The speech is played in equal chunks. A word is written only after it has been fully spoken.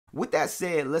With that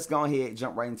said, let's go ahead and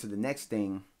jump right into the next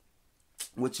thing,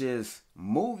 which is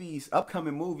movies,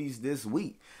 upcoming movies this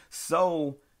week.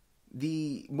 So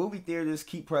the movie theaters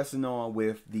keep pressing on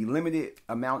with the limited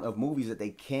amount of movies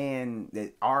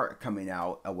that are coming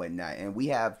out and whatnot. And we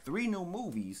have three new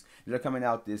movies that are coming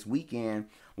out this weekend.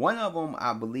 One of them,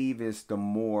 I believe, is the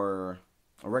more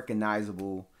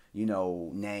recognizable,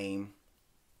 name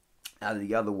out of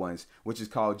the other ones, which is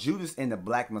called Judas and the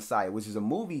Black Messiah, which is a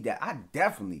movie that I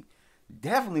definitely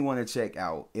want to check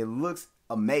out. It looks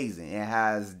amazing. It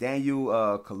has Daniel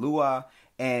Kaluuya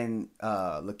and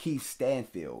Lakeith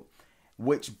Stanfield,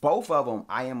 which both of them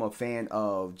I am a fan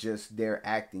of, just their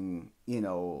acting,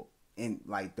 in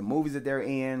like the movies that they're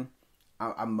in.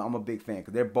 I'm a big fan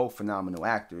because they're both phenomenal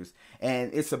actors,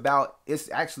 and it's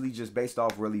actually just based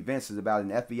off real events. It's about an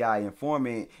FBI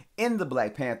informant in the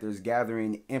Black Panthers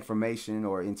gathering information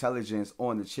or intelligence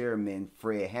on the chairman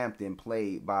Fred Hampton,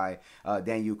 played by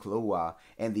Daniel Kaluuya,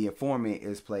 and the informant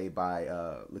is played by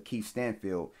Lakeith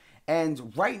Stanfield.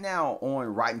 And right now on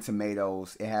Rotten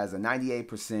Tomatoes, it has a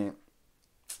 98%,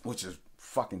 which is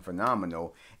fucking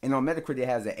phenomenal. And on Metacritic, it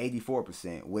has an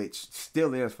 84%, which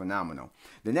still is phenomenal.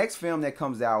 The next film that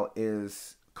comes out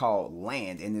is called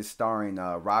Land, and it's starring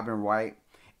Robin Wright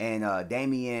and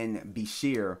Damien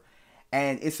Bichir.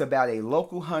 And it's about a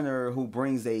local hunter who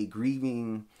brings a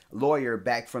grieving lawyer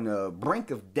back from the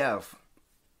brink of death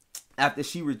after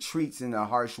she retreats in the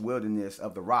harsh wilderness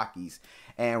of the Rockies.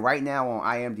 And right now on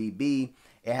IMDb,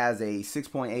 it has a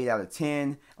 6.8 out of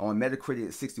 10. On Metacritic,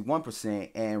 it's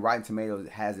 61%. And Rotten Tomatoes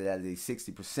has it at a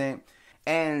 60%.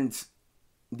 And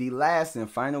the last and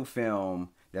final film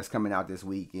that's coming out this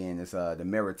weekend is The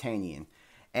Mauritanian.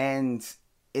 And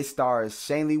it stars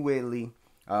Shailene Woodley,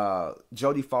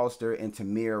 Jodie Foster, and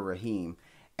Tamir Rahim.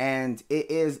 And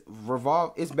it's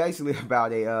basically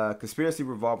about a conspiracy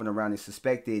revolving around a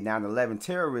suspected 9/11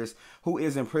 terrorist who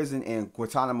is imprisoned in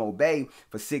Guantanamo Bay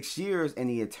for 6 years, and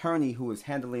the attorney who is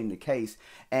handling the case.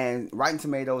 And Rotten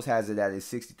Tomatoes has it at a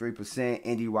 63%,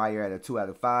 IndieWire at a 2 out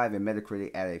of 5, and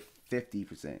Metacritic at a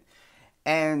 50%.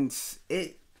 And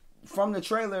from the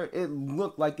trailer, it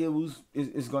looked like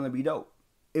it's going to be dope.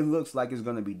 It looks like it's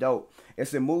going to be dope.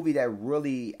 It's a movie that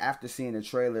really, after seeing the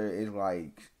trailer, is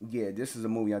like, yeah, this is a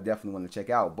movie I definitely want to check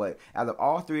out. But out of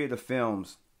all three of the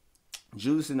films,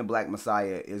 Judas and the Black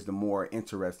Messiah is the more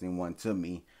interesting one to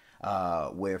me.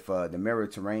 With the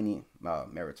Mediterranean,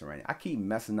 I keep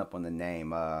messing up on the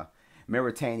name.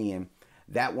 Mauritanian,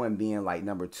 that one being like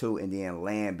number 2, and then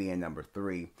Land being number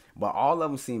 3. But all of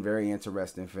them seem very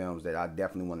interesting films that I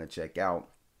definitely want to check out.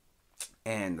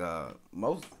 And I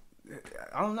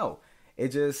don't know.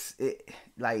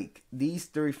 Like these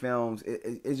three films,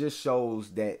 it just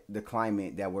shows that the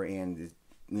climate that we're in is,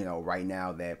 right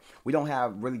now, that we don't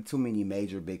have really too many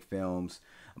major big films.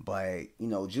 But,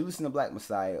 Judas and the Black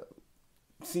Messiah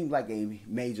seems like a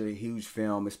major, huge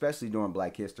film, especially during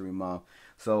Black History Month.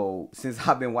 So since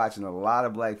I've been watching a lot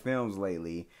of black films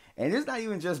lately, and it's not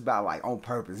even just about like on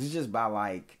purpose, it's just about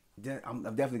like, I'm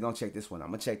definitely gonna check this one. I'm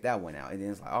gonna check that one out, and then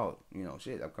it's like, oh,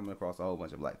 shit, I'm coming across a whole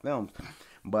bunch of black films.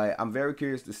 But I'm very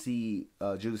curious to see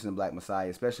Judas and the Black Messiah,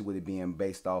 especially with it being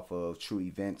based off of true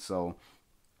events. So,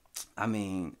 I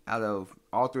mean, out of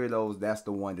all three of those, that's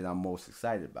the one that I'm most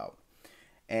excited about.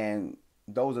 And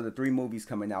those are the three movies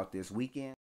coming out this weekend.